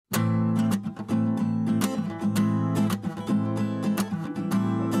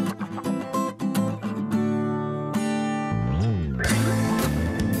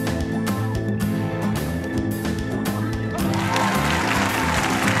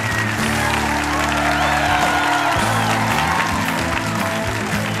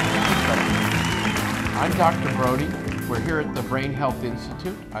Dr. Brody. We're here at the Brain Health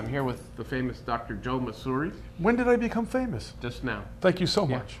Institute. I'm here with the famous Dr. Joe Masuri. When did I become famous? Just now. Thank you so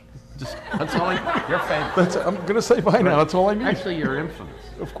much. That's all you're famous. I'm going to say bye now. That's all I mean. Actually, you're infamous.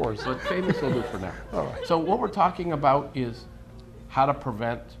 Of course. But famous will do for now. All right. So what we're talking about is how to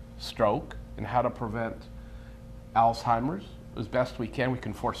prevent stroke and how to prevent Alzheimer's as best we can. We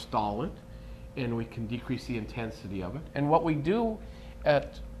can forestall it and we can decrease the intensity of it. And what we do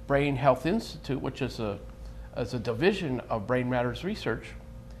at Brain Health Institute, which is a division of Brain Matters Research,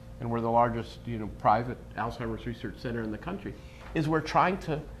 and we're the largest private Alzheimer's research center in the country, is we're trying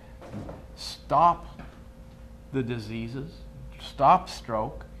to stop the diseases, stop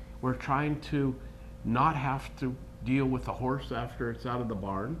stroke. We're trying to not have to deal with the horse after it's out of the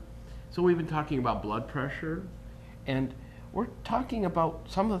barn. So we've been talking about blood pressure, and we're talking about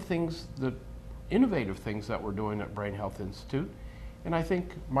some of the things, the innovative things that we're doing at Brain Health Institute. And I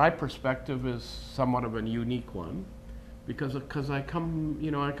think my perspective is somewhat of a unique one because I come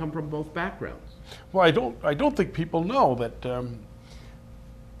from both backgrounds. Well, I don't think people know that.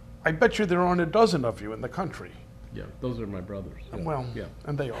 I bet you there aren't a dozen of you in the country. Yeah, those are my brothers. Yeah. Well, yeah.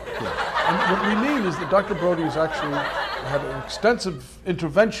 And they are. Yeah. And what we mean is that Dr. Brody has actually had an extensive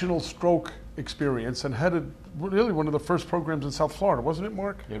interventional stroke experience and headed really one of the first programs in South Florida, wasn't it,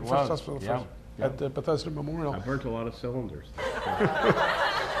 Mark? It was. Yeah. At the Bethesda Memorial. I burnt a lot of cylinders.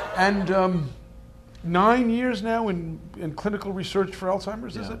 And 9 years now in clinical research for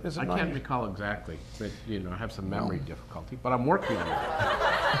Alzheimer's, yeah. Is it I 9 can't years? recall exactly. But, I have some memory difficulty, but I'm working on it.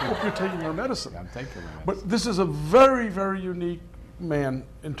 I hope you're taking your medicine. Yeah, I'm taking my medicine. But this is a very, very unique man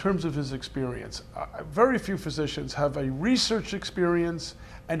in terms of his experience. Very few physicians have a research experience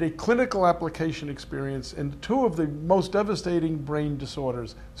and a clinical application experience in two of the most devastating brain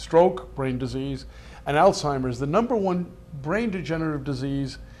disorders, stroke, brain disease, and Alzheimer's, the #1 brain degenerative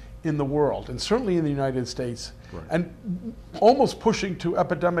disease in the world, and certainly in the United States, right. and almost pushing to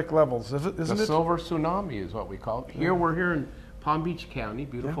epidemic levels, isn't it? The silver tsunami is what we call it. We're here in Palm Beach County,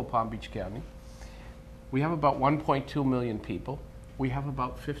 beautiful Palm Beach County. We have about 1.2 million people. We have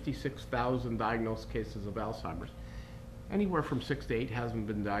about 56,000 diagnosed cases of Alzheimer's. Anywhere from 6 to 8 hasn't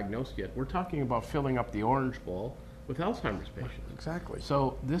been diagnosed yet. We're talking about filling up the Orange Bowl with Alzheimer's patients. Exactly.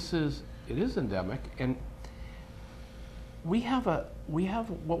 So it is endemic, and we have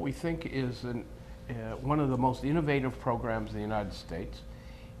what we think is one of the most innovative programs in the United States,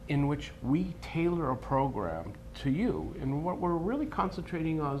 in which we tailor a program to you. And what we're really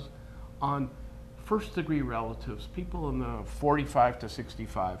concentrating on first-degree relatives, people in the 45 to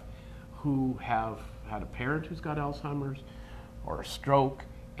 65, who have had a parent who's got Alzheimer's or a stroke,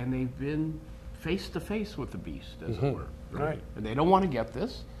 and they've been face-to-face with the beast, as it were. Right. And they don't want to get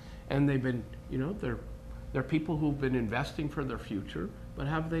this, and they've been, they're people who've been investing for their future, but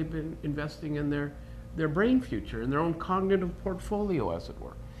have they been investing in their brain future, in their own cognitive portfolio, as it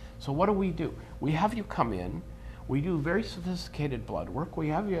were? So what do? We have you come in, we do very sophisticated blood work, we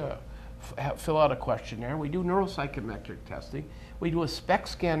have you fill out a questionnaire, we do neuropsychometric testing, we do a SPECT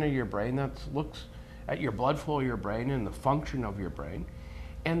scan of your brain that looks at your blood flow of your brain and the function of your brain,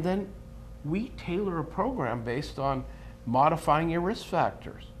 and then we tailor a program based on modifying your risk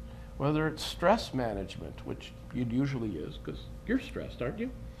factors, whether it's stress management, which it usually is, because you're stressed, aren't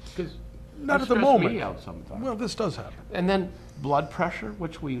you? Because not at the moment. Me out sometimes. Well, this does happen. And then blood pressure,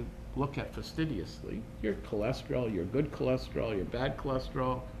 which we look at fastidiously. Your cholesterol, your good cholesterol, your bad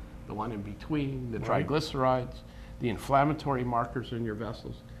cholesterol, the one in between, the triglycerides, the inflammatory markers in your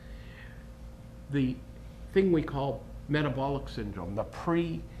vessels. The thing we call metabolic syndrome, the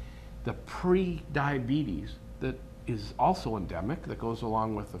pre-diabetes that is also endemic, that goes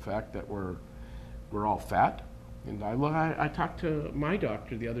along with the fact that we're all fat. And I talked to my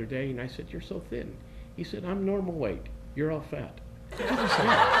doctor the other day, and I said, "You're so thin." He said, "I'm normal weight. You're all fat." So you put me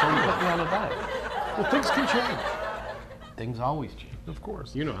on a diet. Well, things can change. Things always change. Of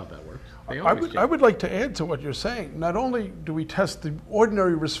course. You know how that works. I would like to add to what you're saying. Not only do we test the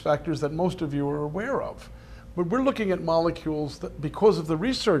ordinary risk factors that most of you are aware of, but we're looking at molecules that, because of the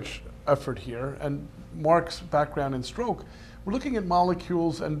research effort here and Mark's background in stroke, we're looking at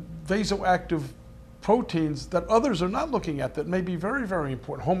molecules and vasoactive proteins that others are not looking at that may be very, very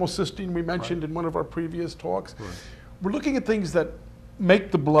important. Homocysteine we mentioned in one of our previous talks. Right. We're looking at things that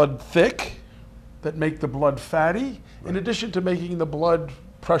make the blood thick, that make the blood fatty, in addition to making the blood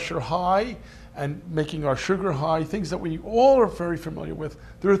pressure high and making our sugar high, things that we all are very familiar with.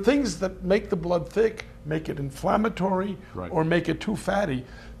 There are things that make the blood thick, make it inflammatory, or make it too fatty.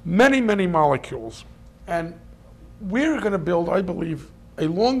 Many, many molecules. And we're going to build, I believe, a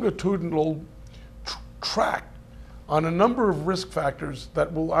longitudinal track on a number of risk factors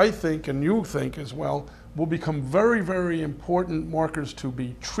that will, I think, and you think as well, will become very, very important markers to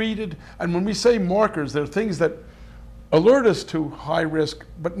be treated. And when we say markers, they're things that alert us to high risk,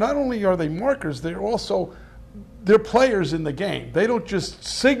 but not only are they markers, they're players in the game. They don't just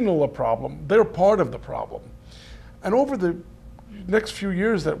signal a problem, they're part of the problem. And over the next few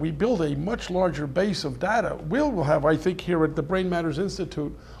years that we build a much larger base of data, we'll have, I think, here at the Brain Matters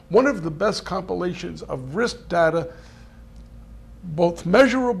Institute, one of the best compilations of risk data, both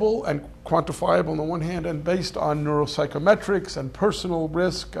measurable and quantifiable on the one hand, and based on neuropsychometrics and personal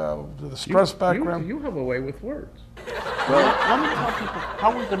risk, the stress background. You have a way with words. Well, let me tell people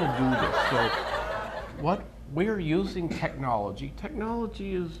how we're going to do this. So, we're using technology.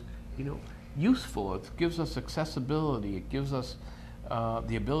 Technology is, useful. It gives us accessibility. It gives us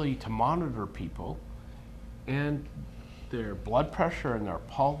the ability to monitor people and their blood pressure and their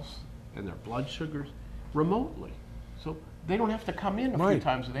pulse and their blood sugars remotely. So they don't have to come in a few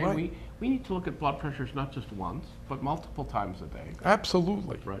times a day. Right. We need to look at blood pressures not just once, but multiple times a day.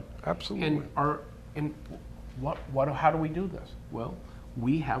 Absolutely. Right. Absolutely. How do we do this? Well,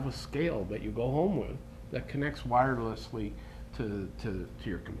 we have a scale that you go home with that connects wirelessly to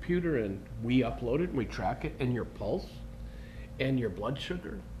your computer, and we upload it and we track it, and your pulse and your blood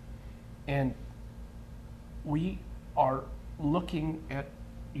sugar, and we are looking at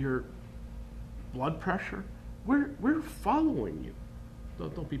your blood pressure. We're following you.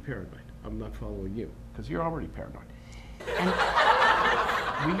 Don't be paranoid. I'm not following you because you're already paranoid. And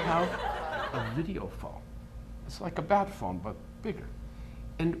we have a video phone. It's like a bat phone but bigger.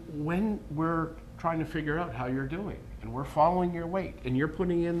 And when we're trying to figure out how you're doing, and we're following your weight, and you're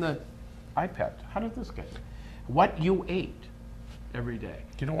putting in the iPad, how did this get? What you ate every day.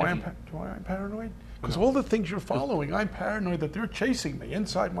 Do you know why I'm paranoid? Because all the things you're following, I'm paranoid that they're chasing me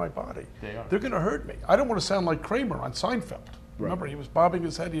inside my body. They are. They're going to hurt me. I don't want to sound like Kramer on Seinfeld. Right. Remember, he was bobbing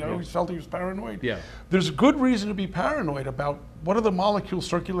his head. He always felt he was paranoid. Yeah. There's good reason to be paranoid about what are the molecules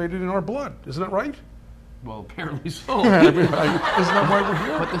circulated in our blood. Isn't that right? Well, apparently so. Isn't that why we're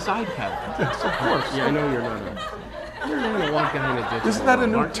here? But this iPad. Yes, of course. Yeah, I know you're not a one guy in a digital. Isn't that a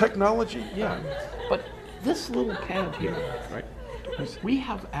new world, technology? Yeah. But this little pad here, right? We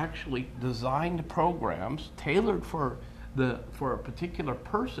have actually designed programs tailored for a particular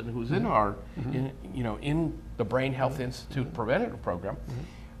person who's in our, in the Brain Health Institute preventative program,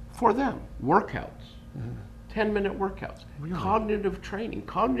 for them, workouts, 10-minute workouts, cognitive training,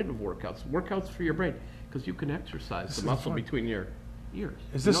 cognitive workouts for your brain, because you can exercise the muscle between your ears.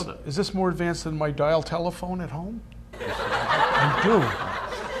 Is this more advanced than my dial telephone at home? I do.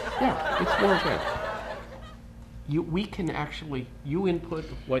 Yeah, it's more advanced. We can actually, you input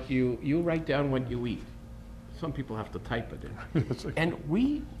what you write down what you eat. Some people have to type it in. And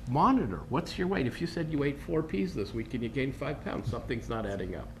we monitor what's your weight. If you said you ate 4 peas this week and you gained 5 pounds, something's not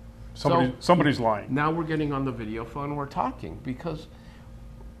adding up. Somebody's lying. Now we're getting on the video phone and we're talking because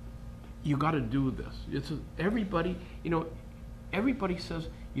you got to do this. Everybody says,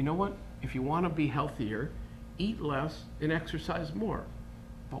 you know what? If you want to be healthier, eat less and exercise more.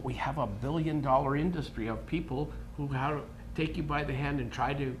 But we have a $1 billion industry of people who take you by the hand and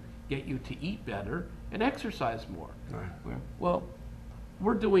try to get you to eat better and exercise more. Right. Well,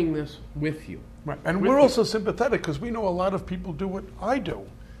 we're doing this with you. Right. And we're also sympathetic because we know a lot of people do what I do.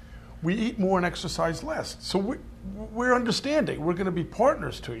 We eat more and exercise less. So we're understanding. We're going to be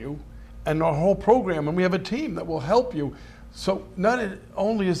partners to you and our whole program, and we have a team that will help you. So not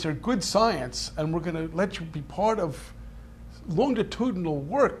only is there good science, and we're going to let you be part of longitudinal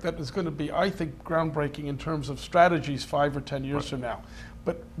work that is going to be, I think, groundbreaking in terms of strategies 5 or 10 years from now.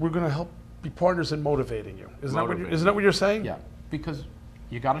 But we're going to help be partners in motivating you. Isn't that what you're saying? Yeah, because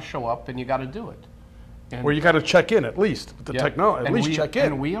you got to show up and you got to do it. And or you got to check in at least with the technology. At least check in.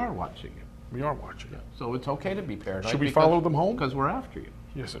 And we are watching it. We are watching it. So it's okay to be paranoid. Should we follow them home? Because we're after you.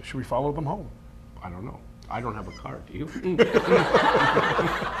 Yes, sir. Should we follow them home? I don't know. I don't have a car. Do you?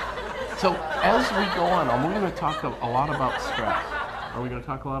 So as we go on, we're going to talk a lot about stress. Are we going to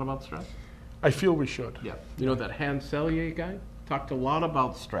talk a lot about stress? I feel we should. Yeah. You know that Hans Selye guy? Talked a lot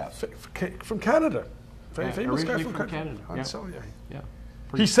about stress. From Canada. Famous guy from Canada. Hans Selye. Yeah.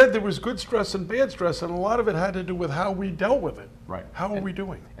 He said there was good stress and bad stress, and a lot of it had to do with how we dealt with it. Right. How are we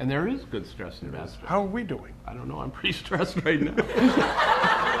doing? And there is good stress and bad stress. How are we doing? I don't know. I'm pretty stressed right now.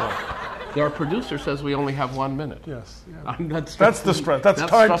 Our producer says we only have 1 minute. Yes. Yeah. That's the stress. That's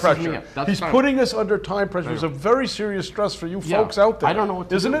time pressure. He's time. putting us under time pressure. It's a very serious stress for you folks out there. I don't know what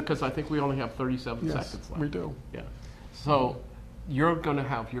to isn't do, it? Because I think we only have 37 seconds left. We do. Yeah. So you're gonna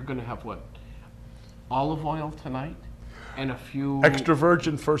have what? Olive oil tonight, and a few extra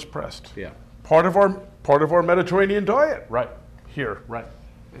virgin first pressed. Yeah. Part of our Mediterranean diet. Right. Here. Right.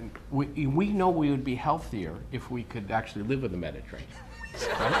 And we know we would be healthier if we could actually live in the Mediterranean.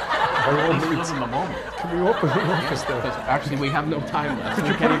 Right? At least live in the moment. Can we open an office there? Because actually, we have no time left.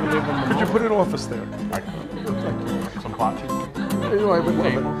 We can't even live in the moment. Could you put an office there? I could. Some bocce. You know, I would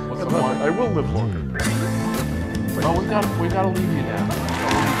love it. With some wine. I will live longer. Well, we got to leave you now.